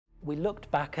we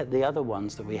looked back at the other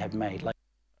ones that we had made. Like,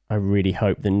 I really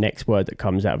hope the next word that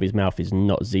comes out of his mouth is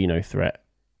not Xenothreat.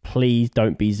 Please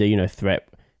don't be Xenothreat.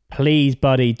 Please,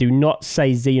 buddy, do not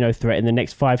say Xenothreat in the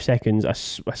next 5 seconds.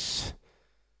 Xenothreat.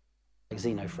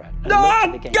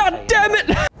 No! God damn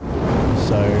it!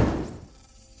 So,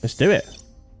 let's do it.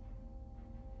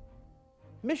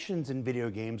 Missions in video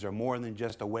games are more than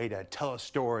just a way to tell a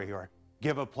story or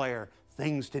give a player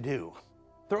things to do.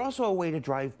 They're also a way to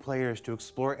drive players to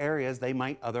explore areas they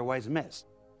might otherwise miss,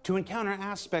 to encounter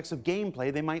aspects of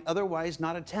gameplay they might otherwise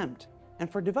not attempt. And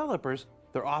for developers,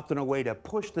 they're often a way to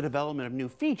push the development of new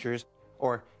features,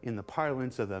 or in the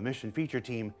parlance of the mission feature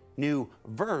team, new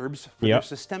verbs for their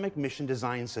systemic mission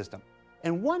design system.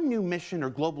 And one new mission or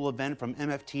global event from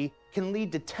MFT can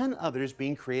lead to 10 others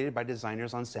being created by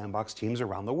designers on sandbox teams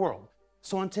around the world.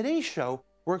 So on today's show,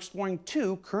 we're exploring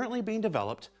 2 currently being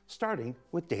developed, starting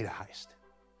with Data Heist.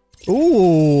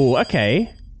 Ooh,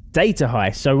 okay. Data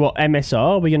Heist. So what,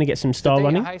 MSR? We're going to get some star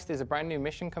running? Data Heist is a brand new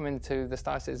mission coming to the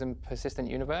Star Citizen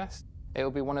Persistent Universe. It will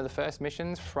be one of the first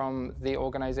missions from the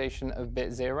organization of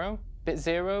Bit Zero. Bit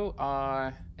Zero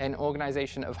are an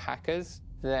organization of hackers.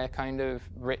 They're kind of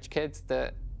rich kids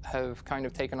that have kind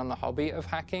of taken on the hobby of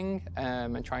hacking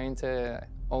and trying to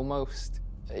almost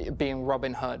being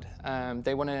Robin Hood.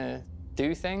 They want to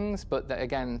do things, but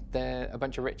again, they're a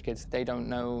bunch of rich kids. They don't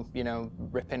know, you know,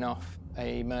 ripping off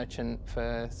a merchant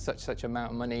for such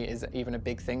amount of money is even a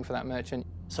big thing for that merchant.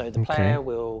 So the player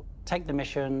will take the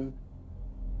mission,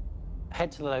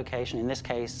 head to the location. In this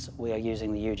case, we are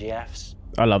using the UGFs.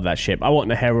 I love that ship. I want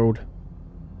the Herald.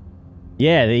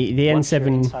 Yeah, the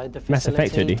N7 Mass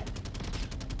Effect hoodie.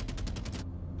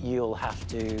 You'll have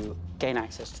to gain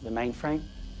access to the mainframe.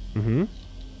 Mm-hmm.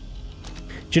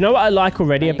 Do you know what I like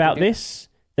already about this?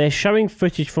 They're showing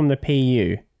footage from the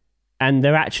PU, and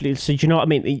they're actually, so do you know what I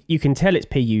mean? You can tell it's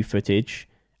PU footage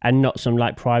and not some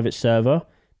like private server,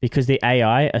 because the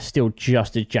AI are still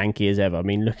just as janky as ever. I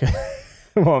mean, look at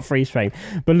what a freeze frame.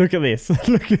 But look at this.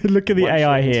 look at the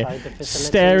AI here,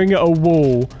 staring at a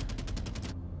wall.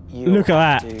 Look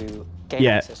at that.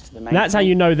 Yeah, that's how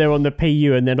you know they're on the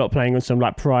PU and they're not playing on some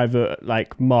like private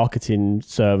like marketing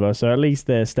server. So at least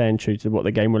they're staying true to what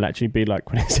the game will actually be like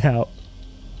when it's out.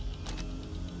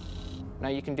 Now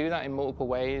you can do that in multiple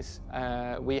ways.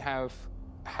 We have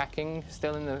hacking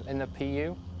still in the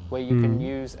PU, where you can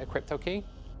use a crypto key,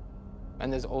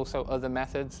 and there's also other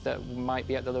methods that might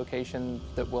be at the location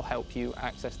that will help you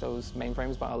access those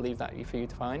mainframes. But I'll leave that for you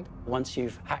to find. Once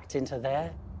you've hacked into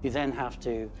there, you then have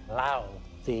to allow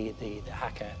the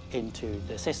hacker into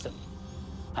the system.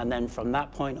 And then from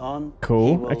that point on, he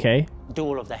will do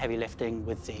all of the heavy lifting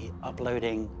with the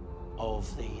uploading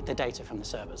of the data from the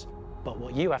servers. But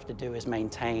what you have to do is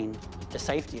maintain the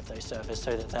safety of those servers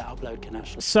so that their upload can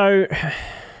actually... So,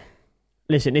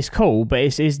 listen, it's cool, but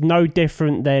it's no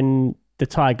different than the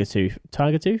Tiger Tooth.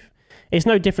 Tiger Tooth? It's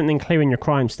no different than clearing your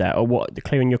crime stat, or what the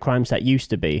clearing your crime stat used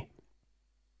to be.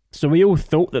 So we all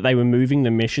thought that they were moving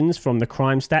the missions from the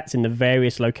crime stats in the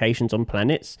various locations on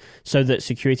planets so that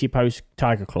security post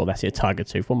Tiger Claw, that's it, Tiger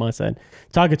Tooth, what am I saying?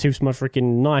 Tiger Tooth's my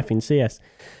freaking knife in CS.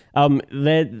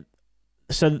 They're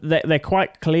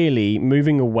quite clearly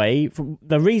moving away from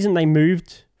the reason they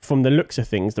moved, from the looks of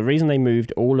things, the reason they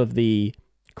moved all of the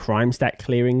crime stat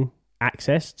clearing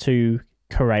access to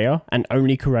Korea and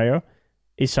only Korea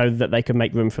is so that they can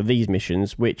make room for these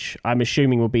missions, which I'm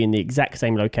assuming will be in the exact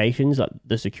same locations, like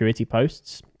the security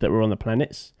posts that were on the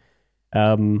planets.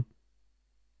 But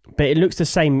it looks the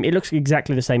same. It looks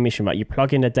exactly the same mission, right? You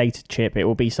plug in a data chip, it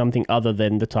will be something other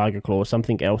than the Tiger Claw,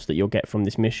 something else that you'll get from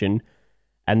this mission.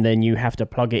 And then you have to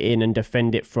plug it in and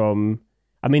defend it from...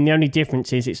 I mean, the only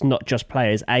difference is it's not just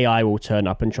players. AI will turn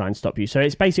up and try and stop you. So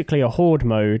it's basically a horde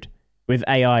mode with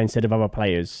AI instead of other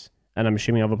players. And I'm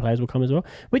assuming other players will come as well.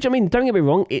 Which, I mean, don't get me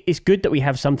wrong, it's good that we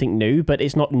have something new, but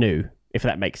it's not new, if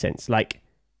that makes sense. Like,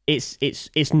 it's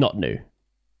not new.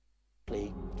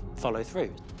 Follow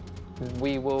through.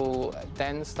 We will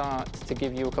then start to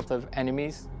give you a couple of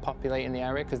enemies populating the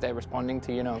area because they're responding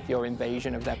to, you know, your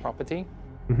invasion of their property.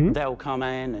 They'll come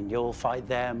in and you'll fight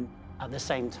them. At the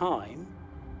same time,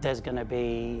 there's going to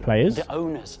be players, the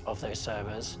owners of those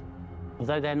servers.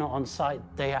 Although they're not on site,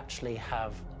 they actually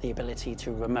have the ability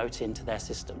to remote into their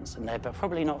systems, and they're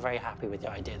probably not very happy with the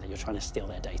idea that you're trying to steal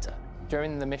their data.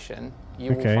 During the mission,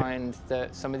 you will find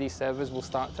that some of these servers will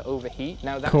start to overheat.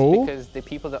 Now that's because the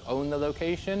people that own the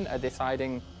location are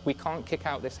deciding, we can't kick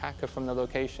out this hacker from the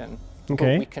location,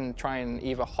 but we can try and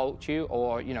either halt you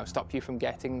or, you know, stop you from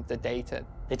getting the data.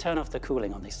 They turn off the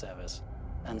cooling on these servers.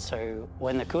 And so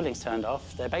when the cooling's turned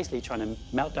off, they're basically trying to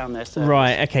melt down their servers.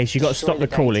 Right, okay, so you've got to stop the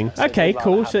cooling. Okay,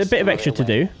 cool, so a bit of extra to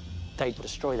do. they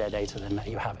destroy their data, then let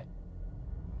you have it.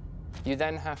 You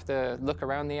then have to look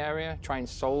around the area, try and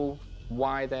solve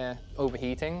why they're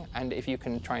overheating, and if you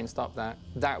can try and stop that.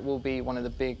 That will be one of the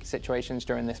big situations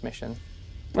during this mission.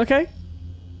 Okay.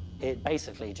 It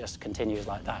basically just continues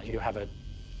like that. You have a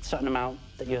certain amount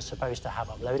that you're supposed to have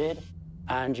uploaded,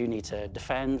 and you need to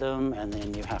defend them, and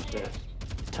then you have to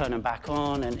turn them back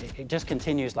on, and it just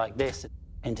continues like this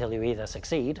until you either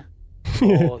succeed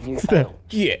or you fail.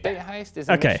 Yeah. Bait Heist is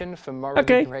a mission for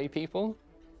morally grey people.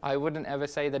 I wouldn't ever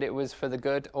say that it was for the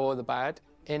good or the bad.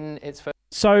 In its first...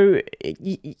 So,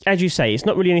 as you say, it's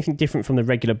not really anything different from the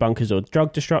regular bunkers or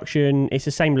drug destruction. It's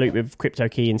the same loop with crypto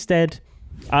key instead.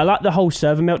 I like the whole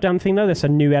server meltdown thing, though. That's a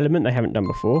new element they haven't done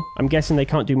before. I'm guessing they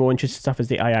can't do more interesting stuff as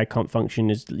the AI can't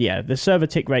function. Yeah, the server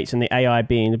tick rates and the AI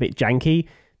being a bit janky.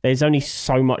 There's only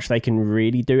so much they can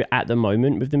really do at the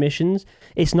moment with the missions.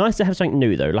 It's nice to have something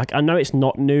new, though. Like, I know it's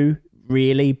not new,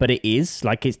 really, but it is.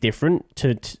 Like, it's different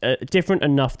different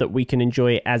enough that we can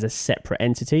enjoy it as a separate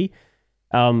entity.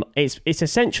 It's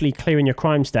essentially clearing your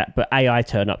crime stat, but AI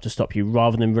turn up to stop you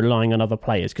rather than relying on other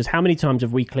players. Because how many times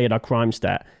have we cleared our crime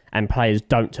stat and players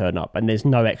don't turn up and there's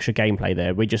no extra gameplay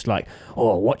there? We're just like,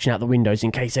 oh, watching out the windows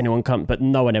in case anyone comes, but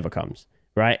no one ever comes,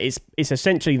 right? It's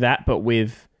essentially that, but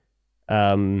with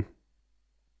AI.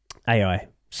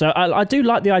 So I do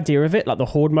like the idea of it, like the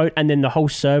horde mode, and then the whole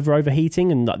server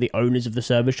overheating and like the owners of the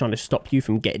servers trying to stop you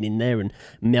from getting in there and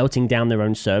melting down their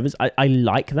own servers. I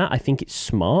like that. I think it's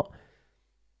smart.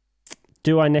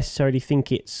 Do I necessarily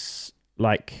think it's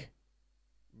like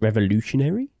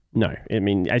revolutionary? No. I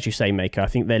mean, as you say, Maker, I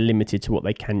think they're limited to what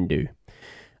they can do.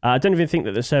 I don't even think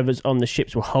that the servers on the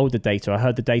ships will hold the data. I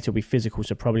heard the data will be physical,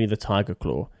 so probably the Tiger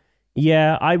Claw.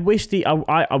 Yeah, I wish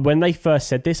when they first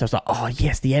said this, I was like, oh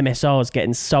yes, the MSR is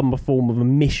getting some form of a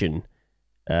mission.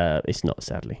 It's not,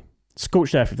 sadly.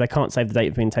 Scorched Earth, if they can't save the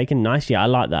data being taken, nice. Yeah, I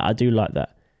like that. I do like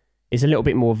that. It's a little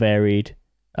bit more varied.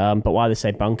 But why they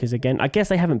say bunkers again? I guess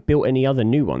they haven't built any other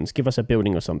new ones. Give us a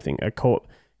building or something. A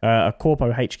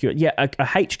Corpo HQ. Yeah, a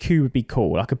HQ would be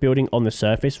cool. Like a building on the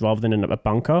surface rather than a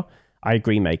bunker. I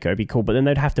agree, Maker. It'd be cool. But then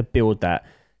they'd have to build that.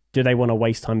 Do they want to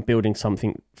waste time building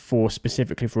something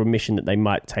specifically for a mission that they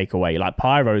might take away? Like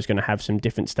Pyro is going to have some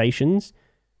different stations.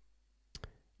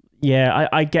 Yeah,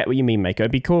 I get what you mean, Maker.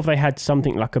 It'd be cool if they had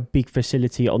something like a big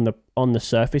facility on the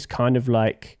surface, kind of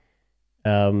like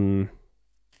the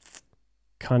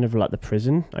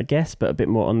prison, I guess, but a bit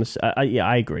more on the... yeah,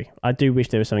 I agree. I do wish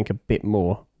there was something a bit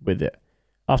more with it.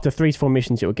 After 3 to 4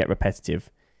 missions, it will get repetitive.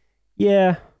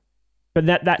 Yeah, but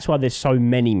that's why there's so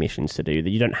many missions to do, that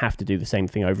you don't have to do the same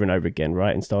thing over and over again,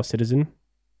 right? In Star Citizen,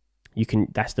 you can...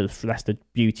 That's the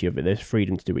beauty of it. There's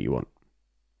freedom to do what you want.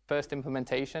 First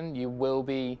implementation, you will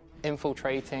be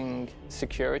infiltrating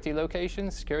security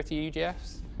locations, security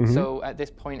UGFs. Mm-hmm. So at this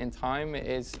point in time, it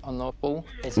is unlawful.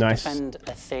 It's a defend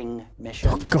a thing mission.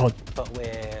 Oh, God. But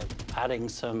we're adding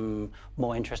some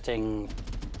more interesting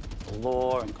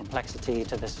lore and complexity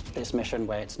to this mission,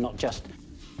 where it's not just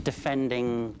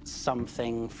defending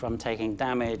something from taking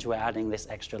damage. We're adding this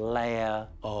extra layer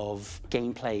of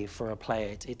gameplay for a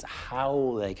player. It's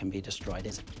how they can be destroyed.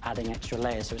 It's adding extra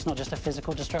layers. So it's not just a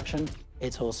physical destruction.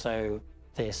 It's also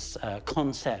this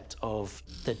concept of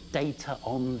the data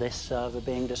on this server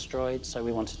being destroyed. So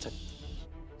we wanted to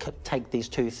take these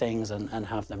two things and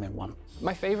have them in one.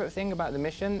 My favorite thing about the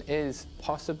mission is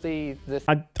possibly the...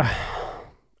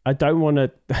 I don't want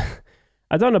to...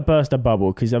 I don't want to burst a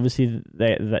bubble, because obviously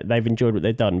they've enjoyed what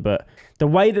they've done, but the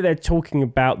way that they're talking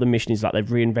about the mission is like they've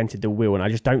reinvented the wheel, and I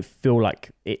just don't feel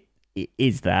like it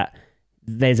is that.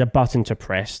 There's a button to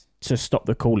press to stop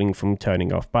the calling from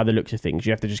turning off. By the looks of things,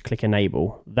 you have to just click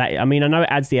enable. I mean, I know it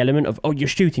adds the element of, oh, you're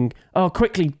shooting. Oh,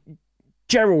 quickly,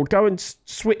 Gerald, go and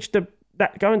switch the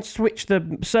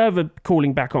server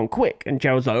calling back on quick. And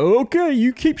Gerald's like, okay,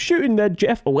 you keep shooting there,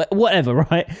 Jeff, or whatever,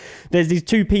 right? There's these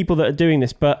two people that are doing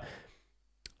this, but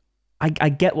I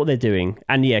get what they're doing.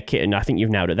 And yeah, Kitten, I think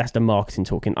you've nailed it. That's the marketing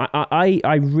talking.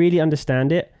 I really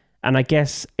understand it. And I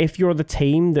guess if you're the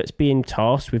team that's being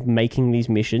tasked with making these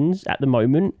missions at the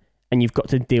moment, and you've got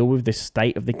to deal with the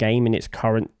state of the game in its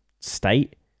current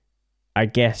state, I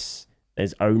guess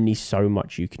there's only so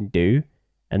much you can do.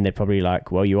 And they're probably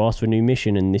like, well, you asked for a new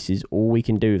mission, and this is all we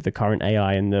can do with the current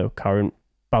AI and the current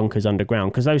bunkers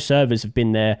underground. Because those servers have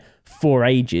been there for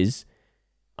ages.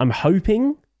 I'm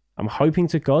hoping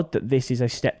to God that this is a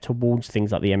step towards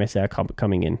things like the MSR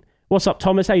coming in. What's up,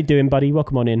 Thomas? How you doing, buddy?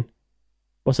 Welcome on in.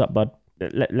 What's up, bud?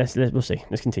 We'll see.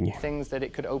 Let's continue. Things that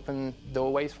it could open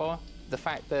doorways for. The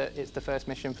fact that it's the first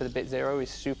mission for the Bit Zero is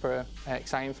super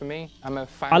exciting for me. I'm a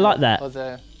fan. I like that. Of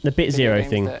other the Bit Zero games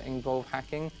thing that involve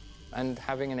hacking, and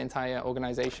having an entire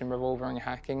organization revolving around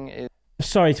hacking is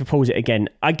sorry to pause it again.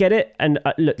 I get it, and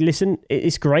look, listen,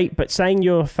 it's great, but saying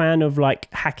you're a fan of like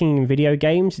hacking in video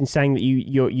games and saying that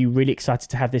you're really excited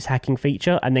to have this hacking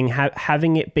feature, and then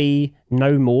having it be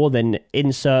no more than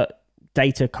insert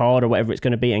data card or whatever it's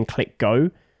going to be and click go,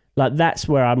 like that's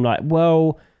where I'm like,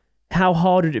 well, how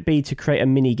hard would it be to create a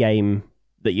mini game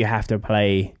that you have to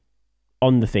play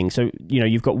on the thing? So, you know,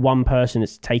 you've got one person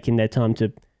that's taking their time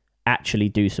to actually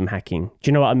do some hacking. Do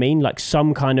you know what I mean? Like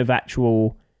some kind of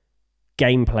actual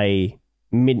gameplay,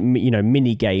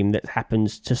 mini game that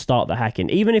happens to start the hacking.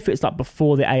 Even if it's like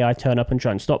before the AI turn up and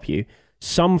try and stop you,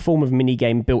 some form of mini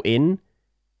game built in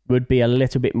would be a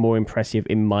little bit more impressive,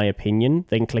 in my opinion,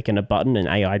 than clicking a button and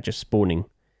AI just spawning.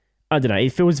 I don't know.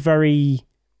 It feels very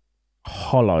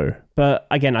hollow. But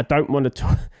again, I don't want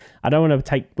to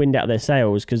take wind out of their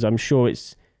sails, because I'm sure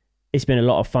it's been a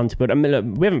lot of fun to put. I mean, look,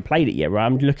 we haven't played it yet, right?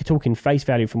 I'm talking face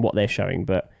value from what they're showing,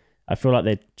 but I feel like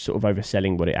they're sort of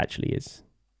overselling what it actually is.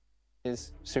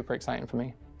 Is super exciting for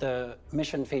me. The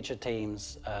mission feature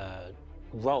team's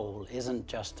role isn't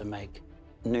just to make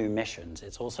new missions,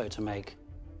 it's also to make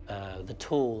the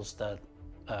tools that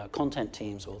content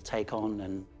teams will take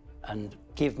on and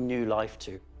give new life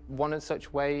to. One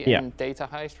such way in Data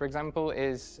Heist, for example,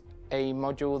 is a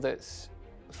module that's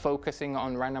focusing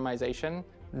on randomization.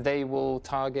 They will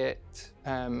target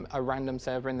a random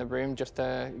server in the room just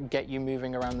to get you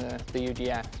moving around the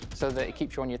UGF so that it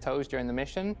keeps you on your toes during the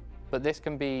mission. But this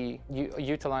can be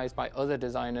utilized by other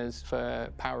designers for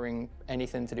powering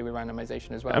anything to do with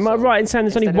randomization as well. Am I right in saying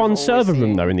there's only one server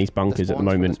room though in these bunkers at the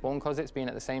moment? The spawn closets being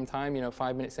at the same time, you know,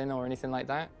 5 minutes in or anything like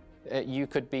that, you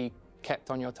could be kept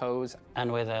on your toes.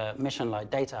 And with a mission like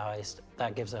Data Heist,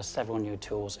 that gives us several new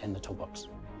tools in the toolbox.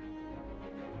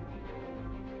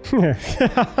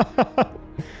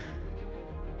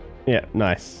 Yeah,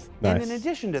 nice. And in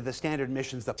addition to the standard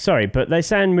missions that... Sorry, but they're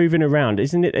saying moving around,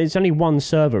 isn't it? It's only one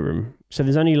server room. So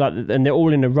there's only like... And they're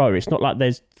all in a row. It's not like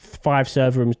there's 5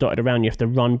 server rooms dotted around. You have to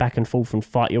run back and forth and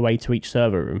fight your way to each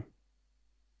server room.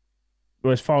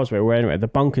 Well, as far as we're aware, anyway, the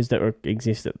bunkers that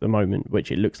exist at the moment,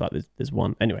 which it looks like there's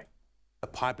one. Anyway.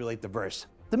 Populate the verse.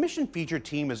 The mission feature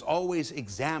team is always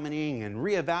examining and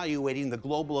reevaluating the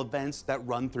global events that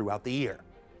run throughout the year.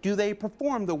 Do they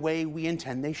perform the way we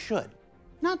intend they should?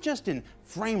 Not just in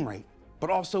frame rate,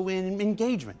 but also in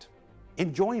engagement,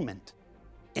 enjoyment,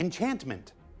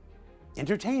 enchantment,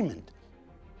 entertainment.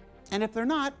 And if they're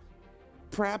not,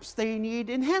 perhaps they need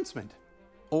enhancement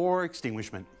or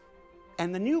extinguishment.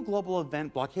 And the new global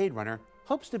event Blockade Runner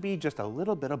hopes to be just a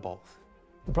little bit of both.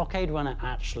 Blockade Runner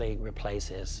actually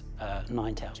replaces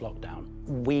Ninetales Lockdown.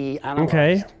 We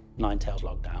analyzed Ninetales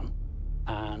Lockdown,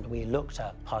 and we looked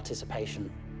at participation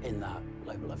in that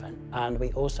global event. And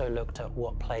we also looked at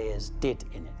what players did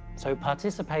in it. So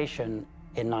participation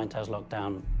in Ninetales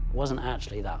Lockdown wasn't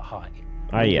actually that high.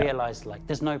 We realized, like,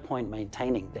 there's no point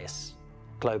maintaining this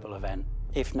global event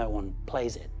if no one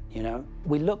plays it, you know?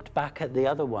 We looked back at the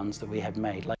other ones that we had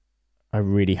made. Like, I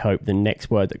really hope the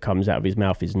next word that comes out of his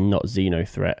mouth is not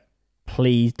Xenothreat.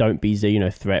 Please don't be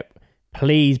Xenothreat.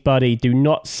 Please, buddy, do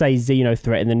not say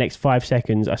Xenothreat in the next 5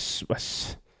 seconds.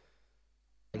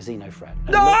 Xenothreat.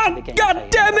 No, God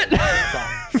damn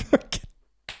it!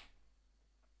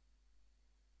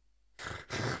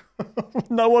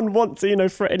 No one wants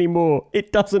Xenothreat anymore.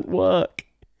 It doesn't work.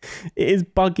 It is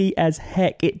buggy as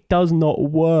heck. It does not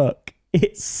work.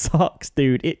 It sucks,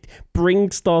 dude. It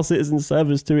brings Star Citizen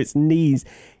servers to its knees.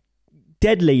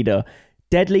 Dead Leader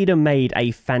made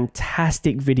a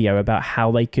fantastic video about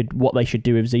what they should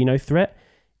do with Xenothreat.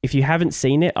 If you haven't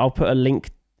seen it, I'll put a link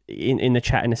in the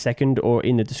chat in a second, or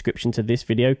in the description to this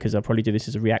video, because I'll probably do this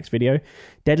as a Reacts video.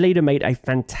 Dead Leader made a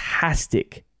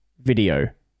fantastic video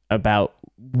about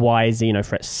why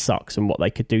Xenothreat sucks and what they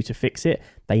could do to fix it.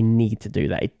 They need to do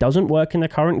that. It doesn't work in the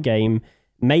current game.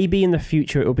 Maybe in the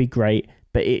future it will be great,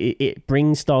 but it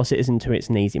brings Star Citizen to its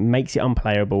knees. It makes it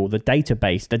unplayable. The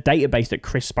database that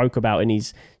Chris spoke about in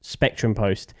his Spectrum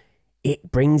post,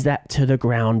 it brings that to the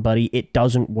ground, buddy. It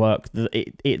doesn't work.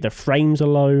 The frames are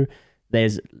low.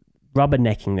 There's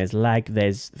rubbernecking, there's lag,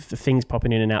 there's things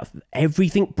popping in and out.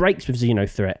 Everything breaks with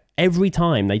Xenothreat. Every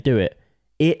time they do it,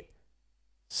 it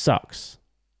sucks.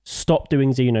 Stop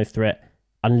doing Xenothreat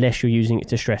unless you're using it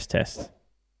to stress test.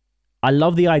 I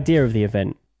love the idea of the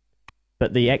event,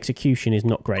 but the execution is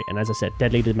not great. And as I said,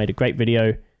 Dead Leader made a great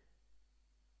video.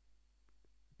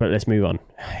 But let's move on.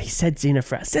 He said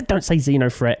Xenothreat. I said don't say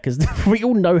Xenothreat, because we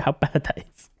all know how bad that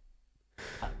is.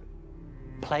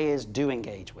 Players do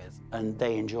engage with and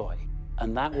they enjoy,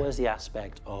 and that was the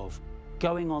aspect of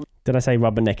going on. Did I say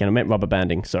rubbernecking? I meant rubber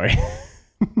banding, sorry.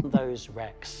 Those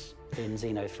wrecks in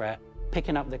Xenothreat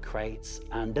picking up the crates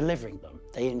and delivering them.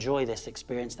 They enjoy this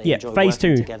experience. They Yeah, enjoy phase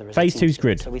working 2. together as a Phase team 2 is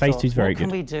spirit. good. So we Phase thought, 2 is very what can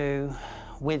good. we do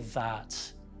with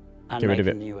that and Get rid make of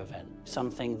a it. new event?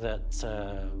 Something that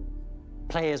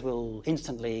players will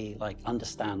instantly like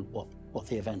understand what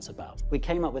the event's about. We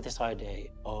came up with this idea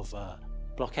of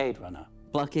Blockade Runner.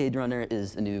 Blockade Runner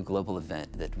is a new global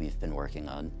event that we've been working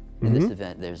on. In this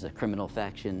event, there's a criminal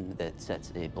faction that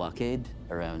sets a blockade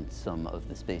around some of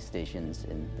the space stations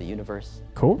in the universe.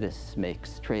 Cool. This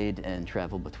makes trade and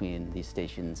travel between these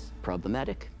stations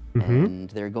problematic.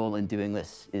 And their goal in doing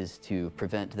this is to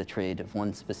prevent the trade of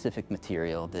one specific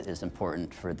material that is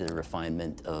important for the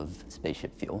refinement of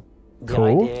spaceship fuel. The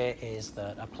Cool. idea is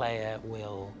that a player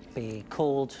will be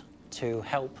called to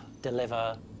help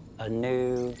deliver a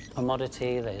new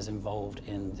commodity that is involved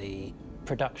in the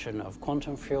production of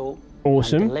quantum fuel.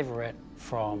 Awesome. And deliver it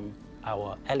from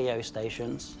our LEO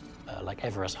stations, like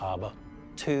Everest Harbour,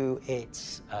 to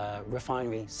its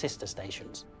refinery sister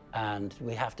stations. And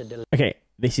we have to deliver. Okay,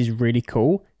 this is really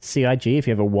cool. CIG, if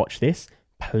you ever watch this,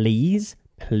 please,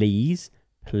 please,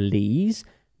 please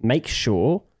make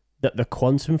sure that the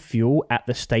quantum fuel at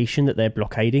the station that they're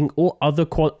blockading, or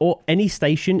or any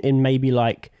station in maybe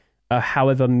like a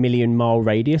however million-mile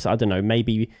radius, I don't know,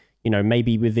 maybe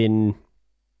within,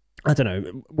 I don't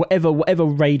know, whatever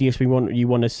radius you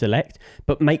want to select,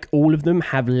 but make all of them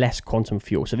have less quantum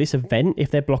fuel. So this event, if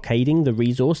they're blockading the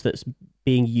resource that's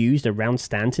being used around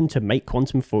Stanton to make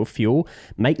quantum fuel,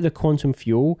 make the quantum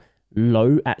fuel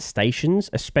low at stations,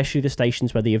 especially the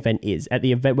stations where the event is. At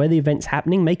the event where the event's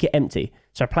happening, make it empty,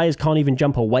 so players can't even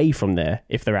jump away from there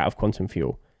if they're out of quantum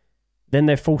fuel. Then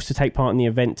they're forced to take part in the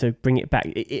event to bring it back.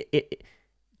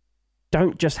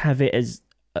 Don't just have it as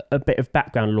a bit of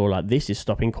background lore like this is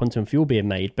stopping quantum fuel being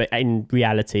made, but in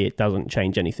reality it doesn't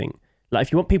change anything. Like,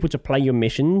 if you want people to play your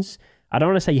missions, I don't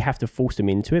want to say you have to force them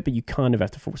into it, but you kind of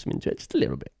have to force them into it just a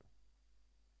little bit.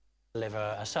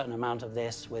 Deliver a certain amount of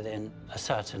this within a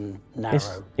certain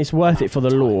narrow. It's worth it for the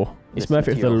lore. It's worth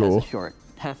it for the material lore. has a short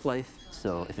half-life,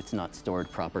 so if it's not stored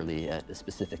properly at a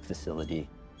specific facility,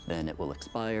 then it will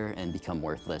expire and become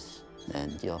worthless,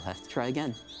 and you'll have to try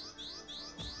again.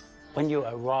 When you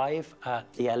arrive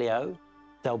at the LEO,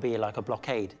 there'll be like a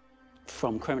blockade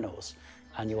from criminals,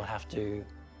 and you will have to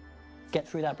get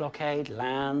through that blockade,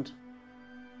 land,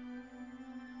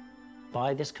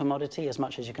 buy this commodity as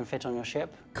much as you can fit on your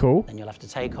ship. Cool. Then you'll have to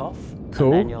take off.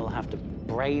 Cool. And then you'll have to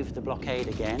brave the blockade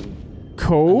again.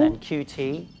 Cool. And then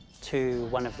QT to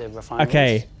one of the refineries.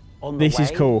 Okay. On the This is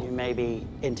way, cool. You may be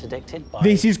interdicted by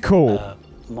This is cool.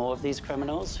 more of these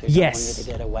criminals who Yes. don't want you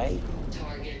to get away.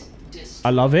 I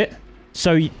love it.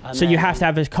 So you have to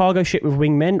have a cargo ship with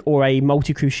wingmen or a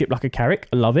multi-crew ship like a Carrack.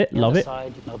 I love it. Love The it. other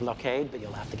side, no blockade, but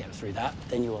you'll have to get through that.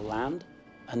 Then you will land,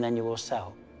 and then you will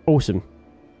sell. Awesome.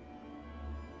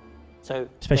 So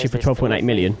Especially there's for this 12.8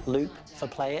 million. loop for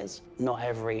players. Not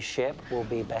every ship will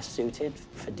be best suited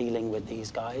for dealing with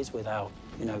these guys without,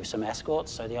 some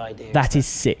escorts. So the idea That is is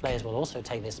sick. players will also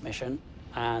take this mission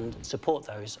and support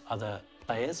those other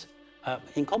players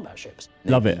in combat ships.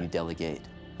 Love Maybe it. you delegate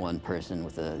one person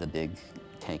with the big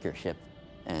tanker ship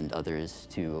and others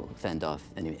to fend off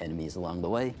any enemies along the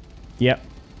way. Yep.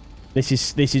 This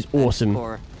is awesome.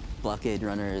 Or Blockade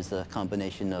Runner is a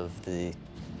combination of the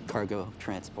cargo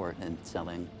transport and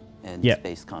selling and Yep.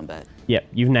 space combat. Yep.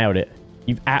 You've nailed it.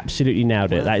 You've absolutely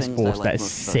nailed it. One That of is the things I awesome. like That is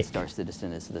most sick. about Star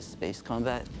Citizen is the space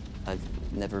combat. I've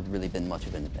never really been much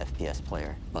of an FPS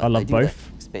player, but I love do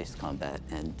both. like space combat,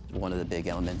 and one of the big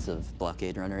elements of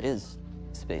Blockade Runner is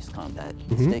space combat.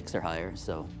 Mm-hmm. The stakes are higher,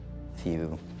 so if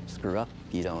you screw up,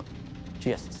 you don't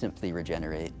just simply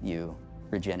regenerate. You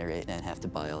regenerate and have to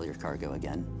buy all your cargo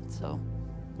again. So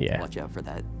Yeah. watch out for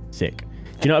that. Sick.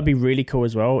 Do you know what'd be really cool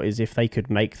as well is if they could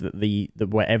make the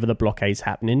wherever the blockade's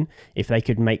happening, if they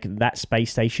could make that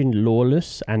space station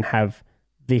lawless and have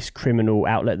this criminal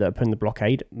outlet that are putting the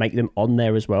blockade, make them on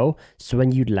there as well. So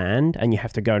when you land and you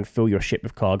have to go and fill your ship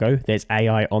with cargo, there's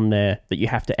AI on there that you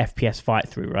have to FPS fight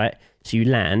through, right? So you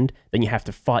land, then you have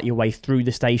to fight your way through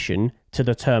the station to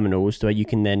the terminals where you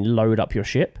can then load up your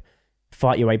ship,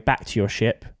 fight your way back to your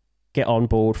ship, get on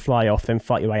board, fly off, then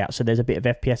fight your way out. So there's a bit of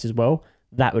FPS as well.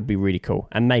 That would be really cool.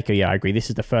 And Maker, yeah, I agree. This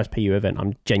is the first PU event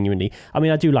I'm genuinely... I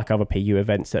mean, I do like other PU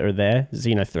events that are there.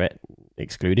 Xenothreat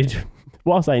excluded.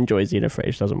 Whilst I enjoy Xenothreat,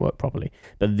 it doesn't work properly.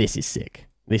 But this is sick.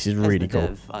 This is really As the cool.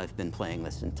 dev, I've been playing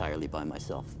this entirely by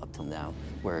myself up till now.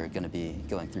 We're going to be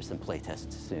going through some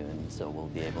playtests soon, so we'll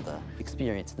be able to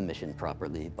experience the mission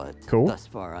properly. But Cool. thus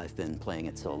far, I've been playing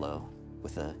it solo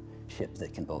with a ship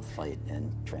that can both fight and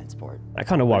transport. That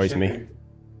kind of worries me.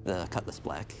 The Cutlass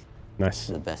Black Nice. is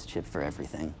the best ship for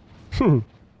everything.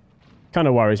 Kind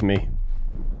of worries me.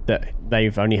 that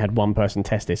they've only had one person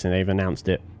test this and they've announced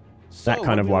it. So, That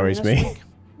kind of what we worries learned this me. week?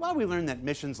 Well, we learned that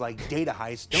missions like Data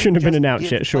Heist don't Shouldn't have been just announced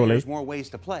give yet, surely. players more ways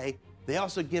to play, they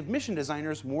also give mission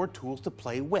designers more tools to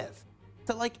play with.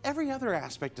 That, like every other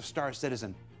aspect of Star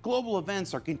Citizen, global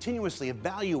events are continuously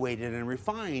evaluated and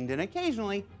refined and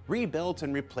occasionally rebuilt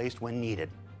and replaced when needed.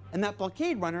 And that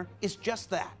Blockade Runner is just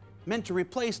that, meant to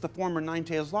replace the former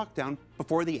Ninetales lockdown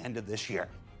before the end of this year.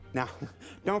 Now,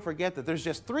 don't forget that there's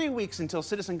just 3 weeks until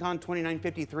CitizenCon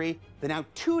 2953, the now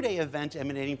 2-day event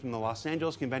emanating from the Los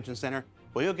Angeles Convention Center,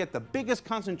 where you'll get the biggest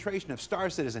concentration of Star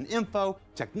Citizen info,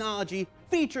 technology,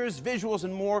 features, visuals,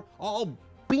 and more, all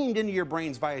beamed into your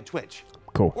brains via Twitch.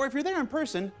 Cool. Or if you're there in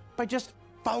person, by just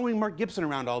following Mark Gibson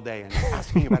around all day and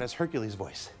asking about his Hercules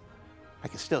voice. I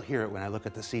can still hear it when I look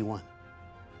at the C1.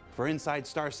 For Inside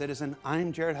Star Citizen,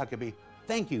 I'm Jared Huckabee.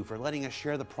 Thank you for letting us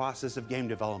share the process of game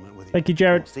development with you. Thank you,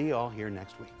 Jared. We'll see you all here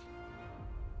next week.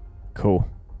 Cool.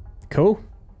 Cool.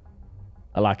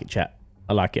 I like it, chat.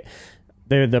 I like it.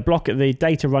 The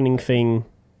data running thing.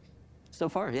 So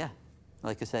far, yeah.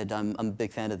 Like I said, I'm a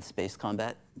big fan of the space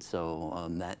combat, so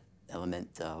that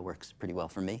element works pretty well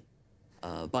for me.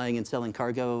 Buying and selling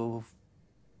cargo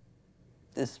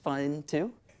is fine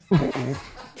too.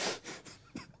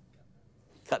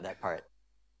 Cut that part.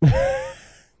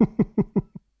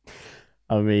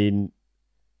 I mean,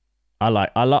 I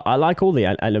like all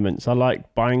the elements. I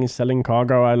like buying and selling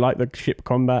cargo. I like the ship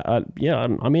combat. Yeah,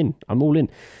 I'm in. I'm all in.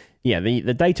 Yeah,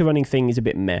 the data running thing is a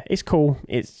bit meh. It's cool.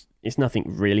 It's nothing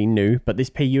really new, but this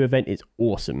PU event is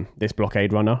awesome. This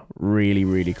Blockade Runner, really,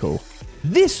 really cool.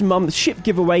 This month's ship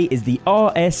giveaway is the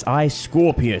RSI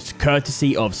Scorpius,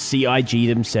 courtesy of CIG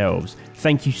themselves.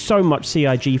 Thank you so much,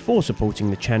 CIG, for supporting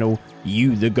the channel.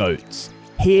 You the goats.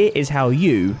 Here is how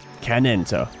you can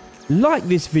enter. Like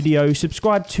this video,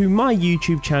 subscribe to my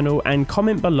YouTube channel, and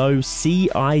comment below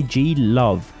CIG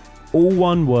love. All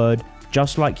one word,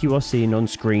 just like you are seeing on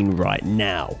screen right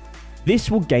now.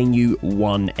 This will gain you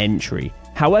 1 entry.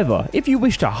 However, if you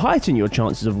wish to heighten your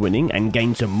chances of winning and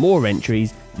gain some more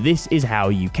entries, this is how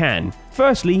you can.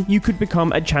 Firstly, you could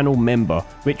become a channel member,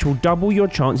 which will double your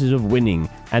chances of winning,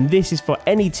 and this is for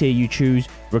any tier you choose,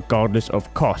 regardless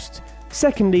of cost.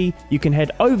 Secondly, you can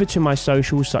head over to my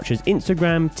socials such as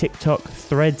Instagram, TikTok,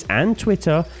 Threads, and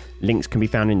Twitter. Links can be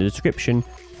found in the description.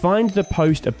 Find the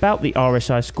post about the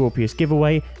RSI Scorpius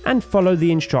giveaway and follow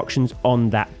the instructions on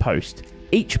that post.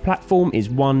 Each platform is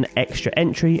 1 extra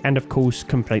entry and of course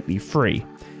completely free.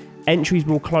 Entries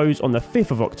will close on the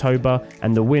 5th of October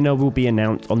and the winner will be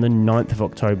announced on the 9th of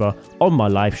October on my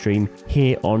live stream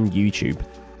here on YouTube.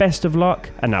 Best of luck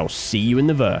and I'll see you in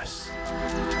the verse.